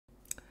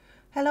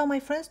Hello my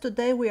friends,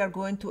 today we are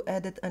going to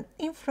edit an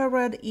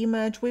infrared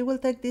image. We will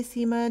take this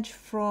image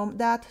from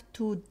that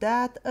to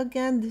that.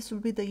 Again, this will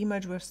be the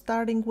image we're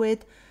starting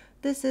with.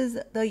 This is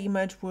the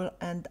image we'll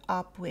end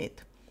up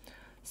with.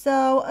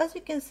 So as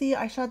you can see,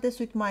 I shot this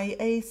with my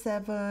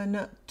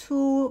A7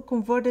 II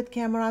converted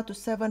camera to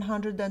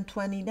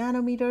 720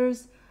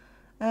 nanometers.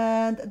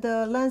 And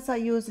the lens I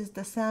use is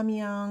the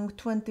Samyang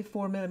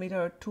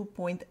 24mm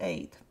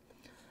 2.8.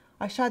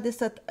 I shot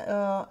this at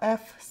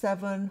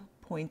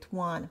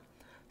f7.1.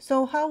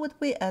 So how would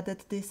we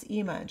edit this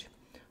image?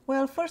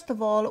 Well, first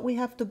of all, we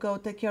have to go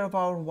take care of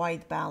our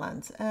white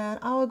balance. And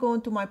I will go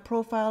into my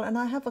profile and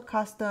I have a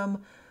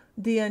custom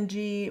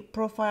DNG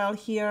profile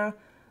here.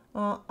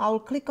 I'll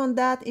click on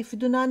that. If you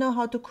do not know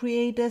how to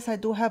create this, I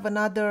do have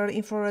another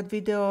infrared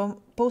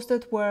video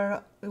posted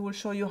where it will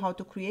show you how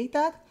to create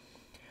that.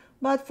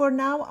 But for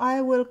now,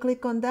 I will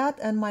click on that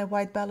and my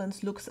white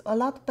balance looks a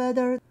lot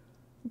better.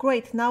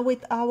 Great, now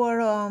with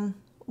our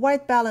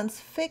white balance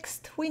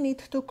fixed, we need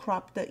to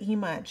crop the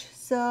image.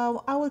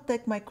 So I will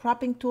take my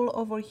cropping tool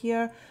over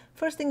here.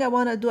 First thing I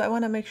want to do, I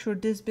want to make sure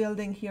this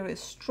building here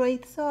is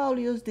straight. So I'll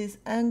use this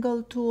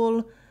angle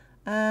tool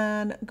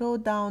and go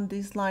down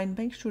this line.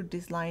 Make sure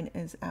this line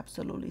is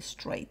absolutely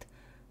straight.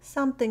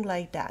 Something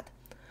like that.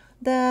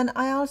 Then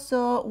I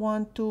also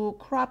want to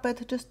crop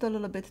it just a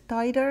little bit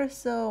tighter.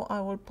 So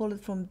I will pull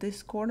it from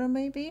this corner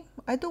maybe.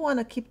 I do want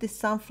to keep this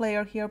sun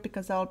flare here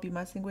because I'll be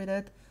messing with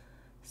it.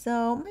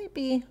 So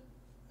maybe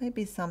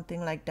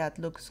something like that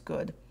looks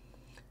good.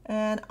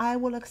 And I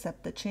will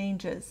accept the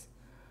changes.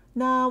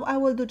 Now I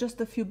will do just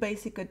a few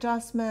basic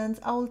adjustments.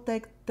 I will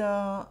take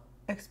the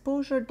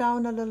exposure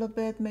down a little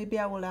bit. Maybe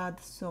I will add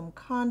some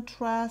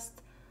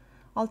contrast.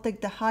 I'll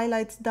take the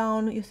highlights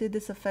down. You see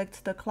this affects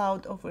the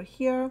cloud over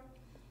here.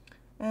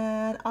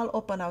 And I'll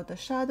open out the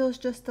shadows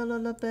just a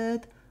little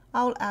bit.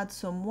 I'll add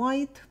some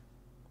white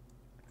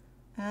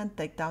and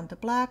take down the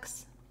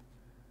blacks.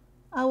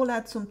 I will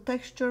add some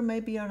texture,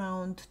 maybe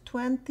around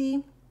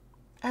 20,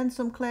 and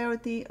some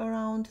clarity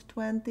around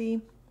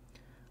 20.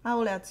 I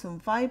will add some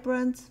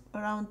vibrance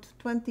around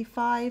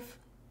 25.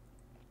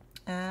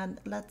 And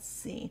let's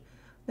see.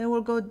 Then we'll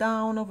go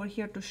down over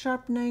here to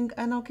sharpening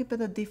and I'll keep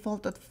it at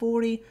default at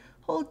 40.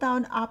 Hold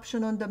down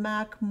Option on the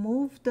Mac,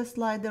 move the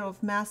slider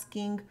of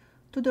masking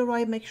to the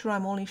right, make sure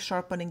I'm only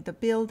sharpening the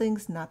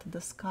buildings, not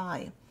the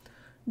sky.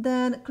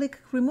 Then click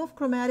Remove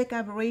Chromatic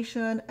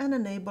Aberration and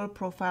enable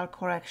Profile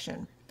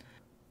Correction.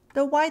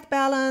 The white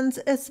balance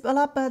is a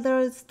lot better.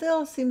 It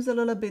still seems a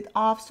little bit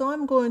off, so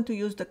I'm going to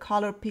use the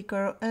color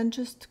picker and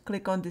just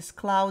click on this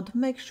cloud.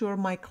 Make sure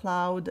my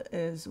cloud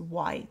is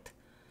white.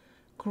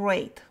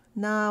 Great.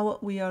 Now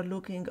we are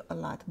looking a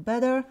lot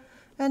better.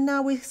 And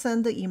now we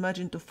send the image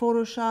into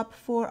Photoshop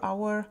for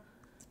our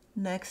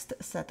next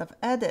set of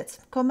edits.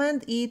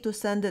 Command E to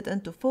send it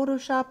into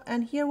Photoshop.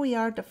 And here we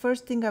are. The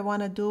first thing I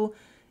want to do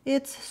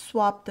is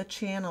swap the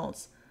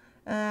channels.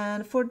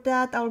 And for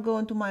that, I'll go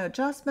into my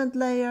adjustment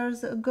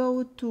layers,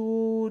 go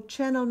to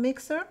channel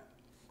mixer.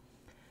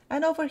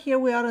 And over here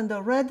we are in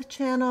the red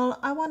channel.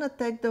 I want to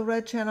take the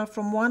red channel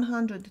from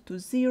 100 to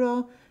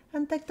 0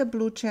 and take the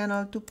blue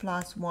channel to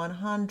plus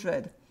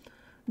 100.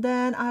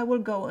 Then I will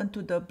go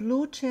into the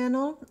blue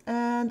channel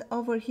and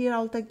over here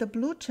I'll take the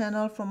blue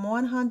channel from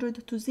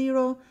 100 to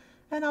 0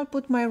 and I'll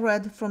put my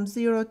red from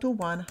 0 to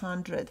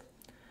 100.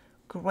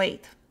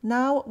 Great.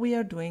 Now we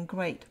are doing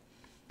great.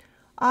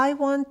 I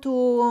want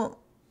to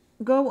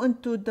go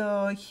into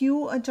the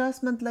hue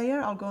adjustment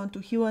layer. I'll go into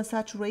hue and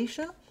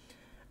saturation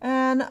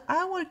and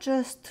I will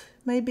just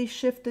maybe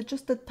shift it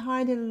just a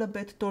tiny little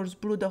bit towards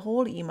blue, the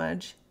whole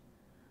image,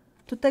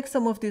 to take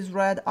some of this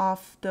red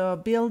off the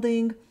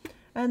building.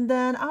 And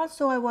then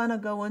also I want to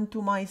go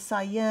into my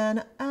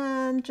cyan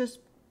and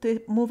just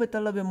move it a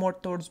little bit more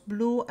towards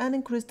blue and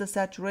increase the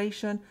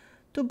saturation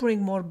to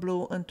bring more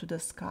blue into the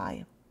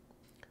sky.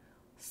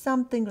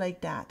 Something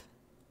like that.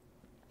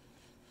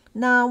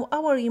 Now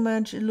our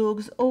image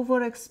looks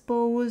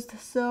overexposed,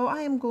 so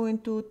I am going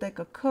to take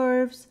a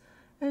curves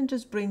and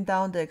just bring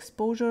down the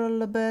exposure a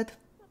little bit.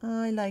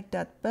 I like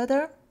that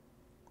better.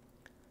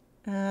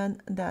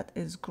 And that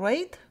is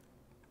great.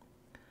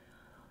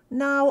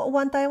 Now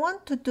what I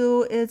want to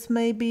do is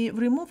maybe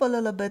remove a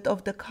little bit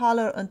of the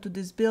color into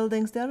these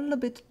buildings. They're a little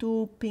bit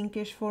too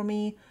pinkish for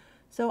me.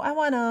 So I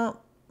want to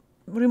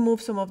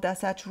remove some of that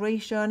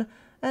saturation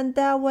and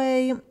that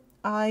way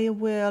they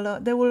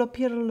will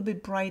appear a little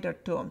bit brighter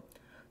too.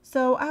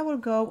 So I will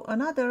go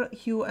another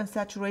hue and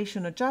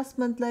saturation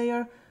adjustment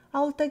layer.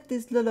 I'll take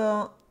this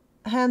little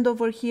hand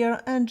over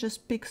here and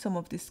just pick some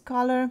of this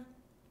color.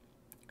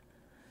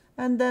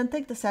 And then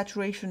take the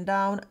saturation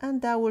down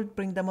and that will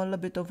bring them a little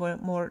bit of a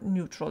more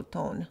neutral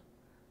tone.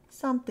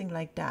 Something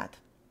like that.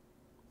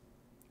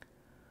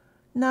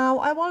 Now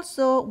I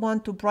also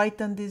want to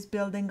brighten this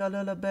building a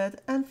little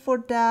bit and for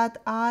that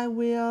I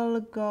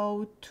will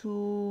go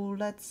to,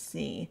 let's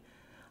see,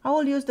 I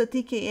will use the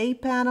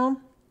TKA panel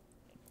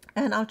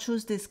and I'll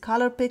choose this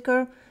color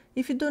picker.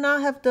 If you do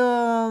not have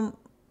the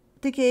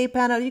TKA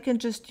panel, you can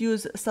just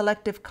use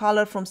selective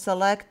color from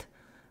select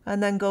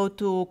and then go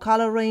to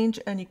color range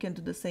and you can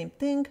do the same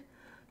thing.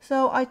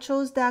 So I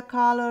chose that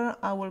color.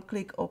 I will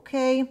click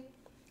OK.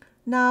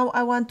 Now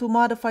I want to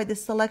modify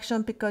this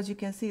selection because you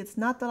can see it's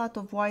not a lot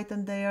of white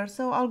in there.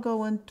 So I'll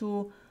go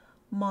into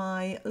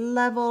my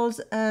levels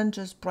and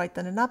just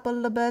brighten it up a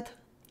little bit.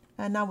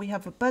 And now we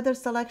have a better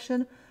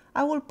selection.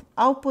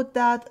 I'll put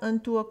that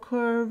into a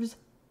curves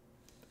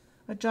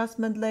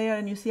adjustment layer,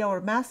 and you see our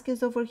mask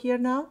is over here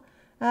now.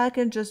 I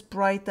can just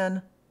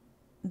brighten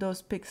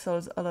those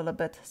pixels a little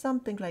bit,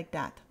 something like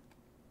that.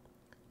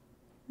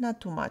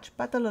 Not too much,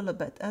 but a little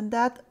bit, and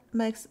that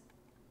makes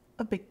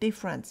a big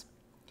difference.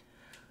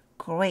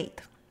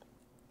 Great.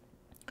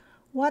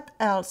 What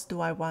else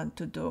do I want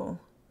to do?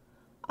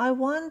 I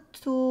want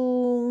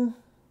to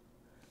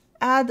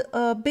add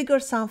a bigger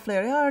sun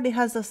flare. It already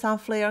has a sun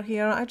flare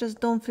here. I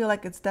just don't feel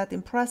like it's that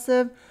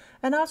impressive.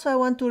 And also I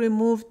want to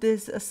remove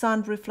this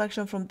sun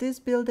reflection from this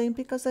building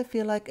because I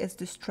feel like it's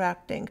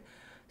distracting.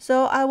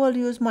 So I will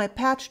use my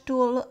patch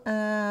tool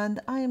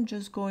and I am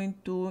just going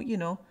to, you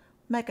know,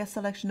 make a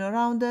selection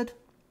around it.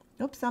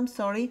 Oops, I'm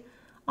sorry.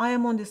 I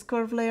am on this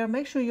curve layer.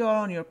 Make sure you are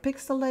on your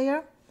pixel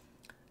layer.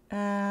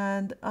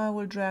 And I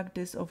will drag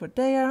this over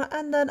there.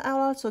 And then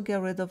I'll also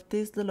get rid of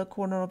this little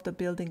corner of the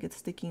building. It's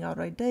sticking out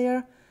right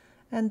there.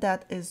 And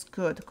that is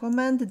good.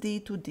 Command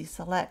D to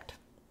deselect.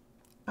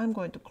 I'm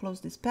going to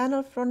close this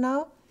panel for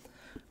now.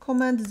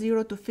 Command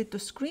 0 to fit to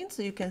screen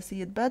so you can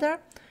see it better.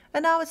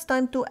 And now it's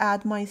time to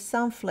add my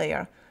sun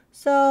flare.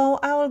 So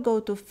I will go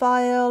to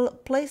File,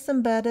 Place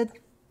Embedded.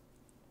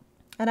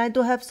 And I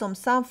do have some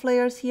sun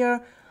flares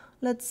here.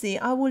 Let's see,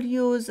 I will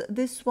use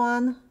this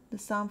one, the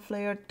sun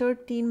flare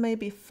 13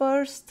 maybe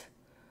first.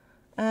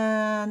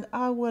 And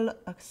I will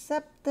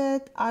accept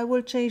it. I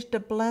will change the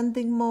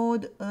blending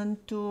mode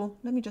into,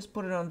 let me just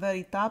put it on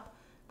very top,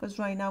 because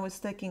right now it's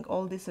taking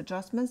all these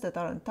adjustments that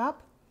are on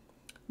top.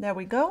 There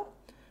we go.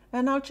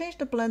 And I'll change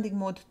the blending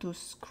mode to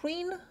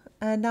screen.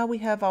 And now we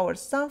have our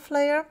sun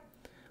flare.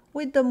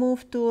 With the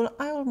move tool,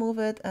 I will move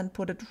it and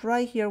put it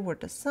right here where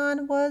the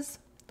sun was.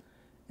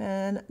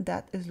 And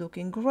that is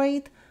looking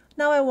great.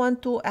 Now I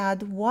want to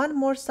add one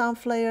more sun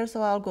flare,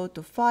 so I'll go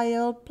to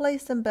File,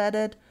 Place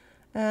Embedded,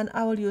 and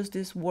I will use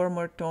this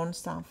warmer tone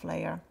sun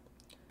flare.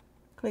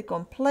 Click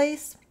on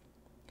Place.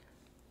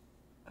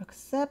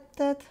 Accept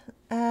it,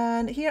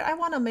 and here I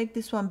want to make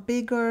this one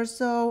bigger,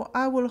 so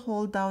I will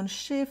hold down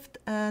Shift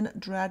and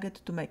drag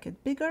it to make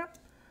it bigger.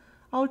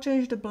 I'll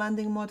change the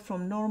blending mode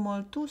from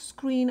normal to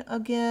screen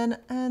again,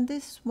 and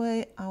this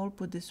way I will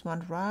put this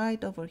one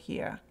right over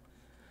here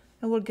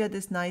and we'll get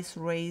this nice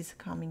rays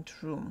coming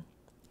through.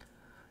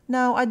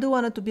 Now I do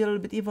want it to be a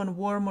little bit even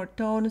warmer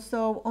tone,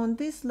 so on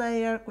this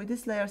layer, with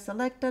this layer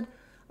selected,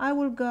 I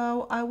will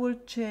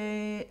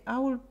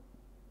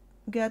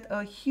get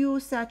a hue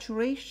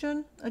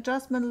saturation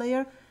adjustment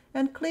layer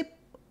and clip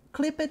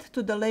it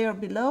to the layer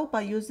below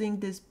by using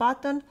this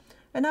button.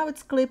 And now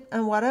it's clipped,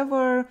 and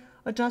whatever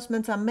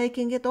adjustments I'm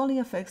making, it only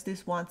affects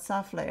this one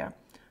soft layer.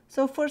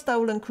 So first I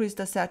will increase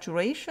the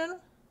saturation,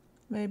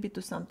 maybe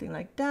to something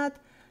like that.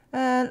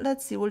 And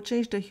let's see, we'll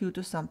change the hue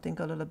to something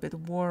a little bit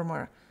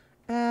warmer.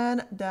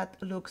 And that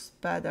looks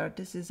better.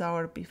 This is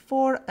our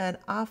before and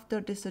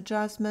after this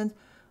adjustment.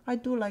 I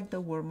do like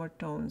the warmer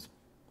tones.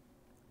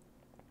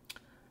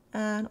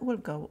 And we'll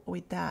go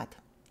with that.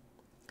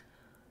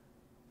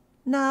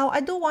 Now I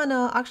do want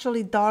to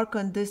actually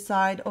darken this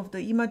side of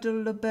the image a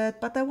little bit,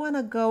 but I want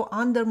to go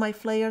under my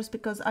flares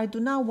because I do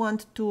not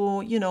want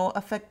to, you know,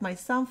 affect my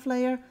sun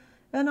flare.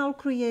 And I'll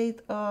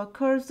create a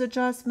curves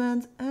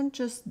adjustment and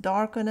just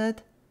darken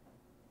it.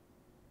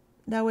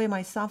 That way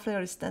my sun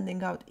flare is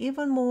standing out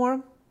even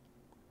more.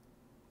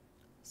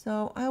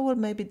 So I will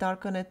maybe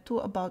darken it to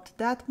about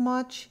that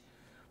much.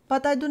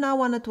 But I do not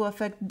want it to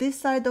affect this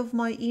side of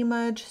my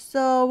image.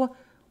 So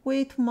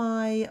with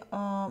my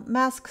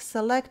mask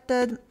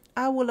selected,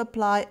 I will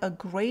apply a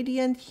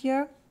gradient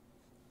here.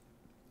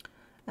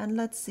 And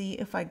let's see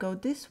if I go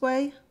this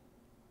way.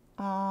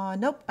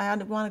 Nope, I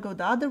want to go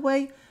the other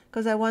way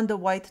because I want the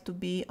white to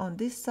be on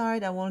this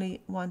side. I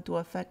only want to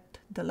affect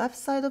the left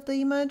side of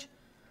the image.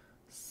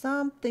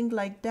 Something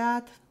like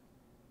that.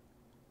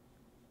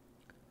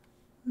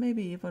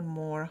 Maybe even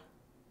more.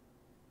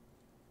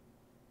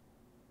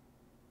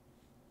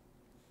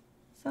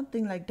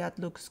 Something like that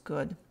looks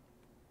good.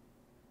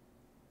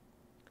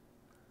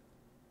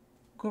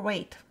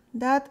 Great.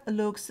 That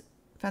looks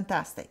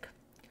fantastic.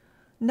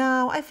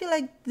 Now I feel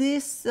like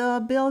this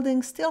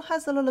building still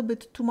has a little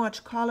bit too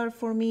much color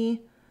for me.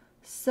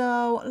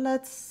 So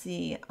let's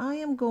see. I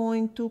am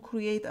going to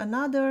create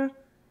another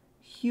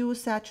hue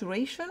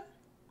saturation.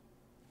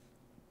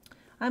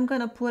 I'm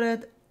going to put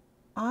it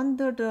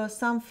under the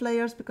sun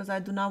flares because I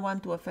do not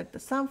want to affect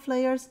the sun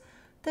flares.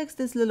 Take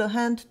this little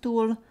hand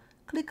tool,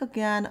 click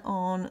again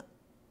on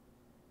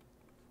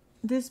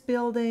this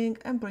building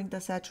and bring the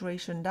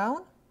saturation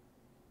down.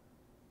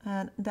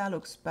 And that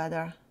looks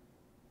better.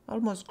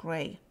 Almost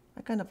gray.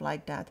 I kind of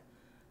like that.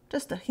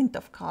 Just a hint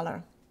of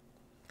color.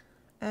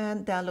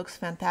 And that looks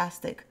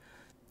fantastic.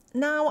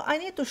 Now I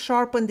need to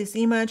sharpen this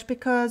image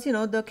because, you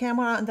know, the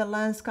camera and the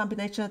lens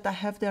combination that I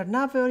have, they're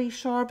not very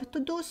sharp. To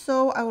do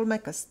so, I will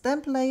make a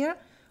stamp layer.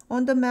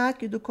 On the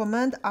Mac, you do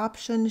Command,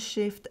 Option,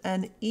 Shift,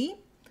 and E.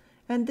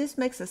 And this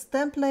makes a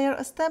stamp layer.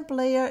 A stamp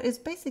layer is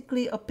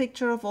basically a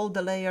picture of all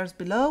the layers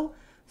below.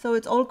 So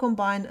it's all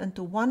combined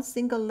into one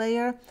single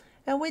layer.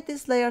 And with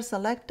this layer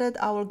selected,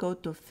 I will go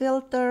to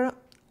Filter,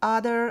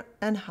 Other,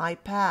 and High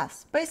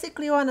Pass.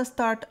 Basically, you want to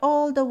start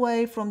all the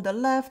way from the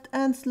left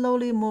and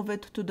slowly move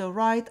it to the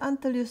right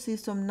until you see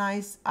some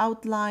nice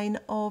outline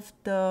of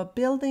the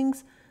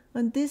buildings.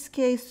 In this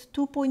case,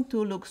 2.2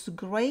 looks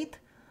great.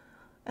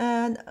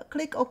 And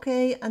click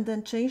OK and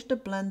then change the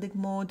blending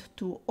mode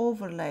to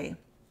Overlay.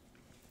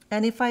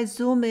 And if I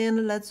zoom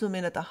in, let's zoom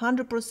in at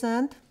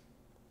 100%.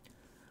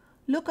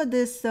 Look at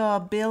this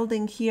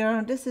building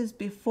here. This is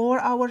before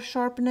our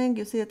sharpening.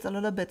 You see it's a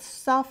little bit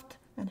soft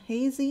and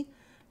hazy.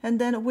 And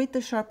then with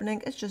the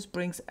sharpening, it just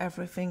brings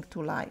everything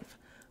to life.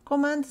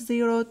 Command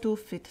 0 to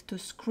fit to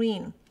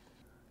screen.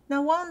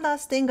 Now, one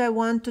last thing I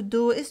want to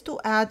do is to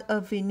add a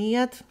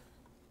vignette.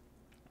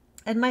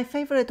 And my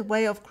favorite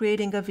way of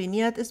creating a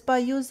vignette is by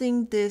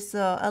using this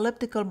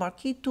elliptical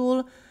marquee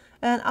tool.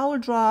 And I will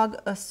draw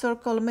a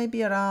circle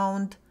maybe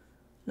around,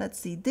 let's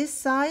see, this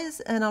size.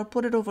 And I'll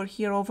put it over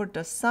here over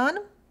the sun.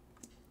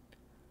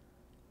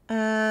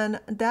 And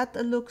that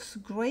looks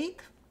great.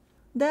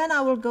 Then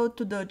I will go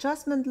to the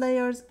adjustment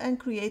layers and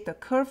create a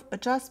curve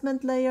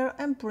adjustment layer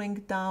and bring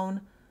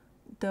down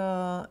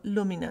the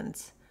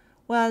luminance.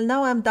 Well,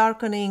 now I'm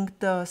darkening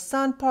the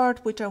sun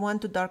part, which I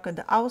want to darken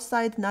the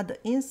outside, not the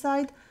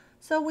inside.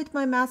 So with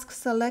my mask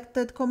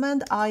selected,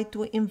 Command I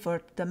to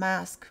invert the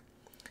mask.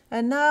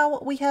 And now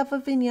we have a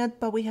vignette,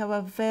 but we have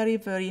a very,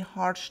 very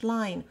harsh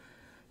line.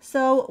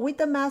 So with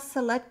the mask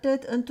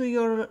selected, into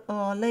your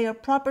layer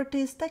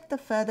properties, take the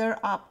feather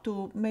up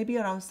to maybe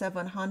around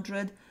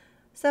 700.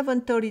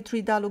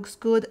 733, that looks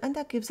good, and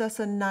that gives us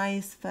a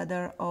nice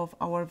feather of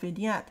our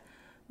vignette.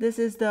 This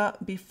is the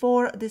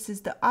before, this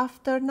is the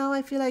after. Now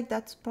I feel like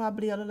that's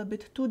probably a little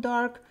bit too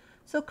dark,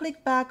 so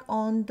click back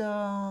on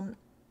the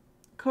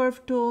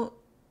curve tool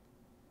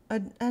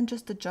and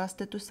just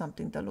adjust it to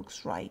something that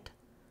looks right.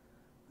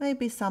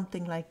 Maybe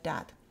something like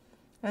that.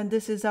 And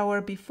this is our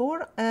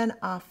before and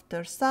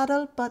after,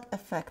 subtle but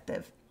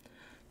effective.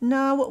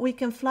 Now we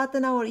can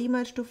flatten our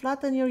image. To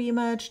flatten your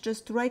image,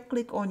 just right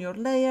click on your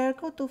layer,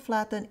 go to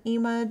flatten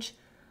image,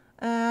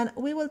 and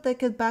we will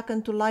take it back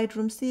into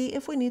Lightroom, see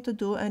if we need to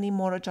do any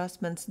more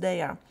adjustments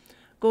there.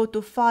 Go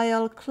to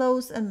File,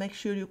 Close, and make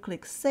sure you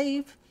click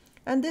Save.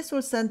 And this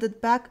will send it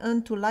back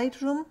into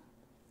Lightroom.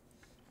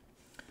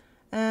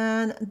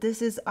 And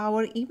this is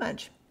our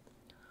image.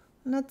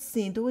 Let's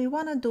see, do we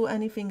want to do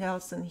anything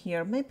else in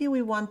here? Maybe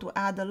we want to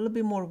add a little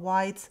bit more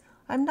whites.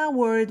 I'm not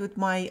worried with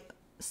my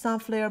sun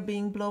flare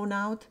being blown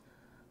out.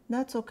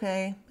 That's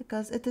okay,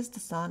 because it is the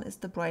sun, it's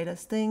the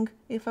brightest thing.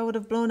 If I would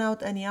have blown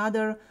out any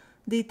other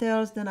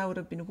details, then I would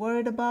have been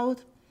worried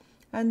about.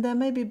 And then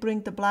maybe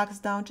bring the blacks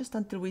down just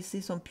until we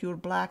see some pure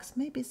blacks,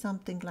 maybe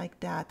something like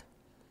that.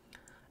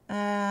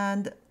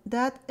 And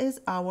that is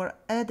our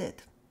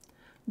edit.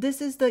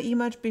 This is the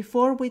image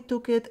before we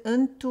took it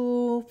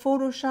into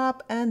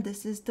Photoshop, and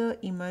this is the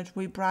image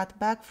we brought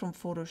back from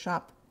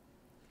Photoshop.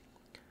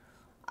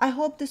 I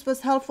hope this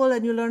was helpful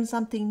and you learned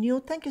something new.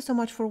 Thank you so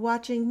much for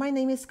watching. My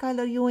name is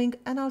Skyler Ewing,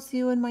 and I'll see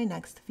you in my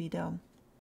next video.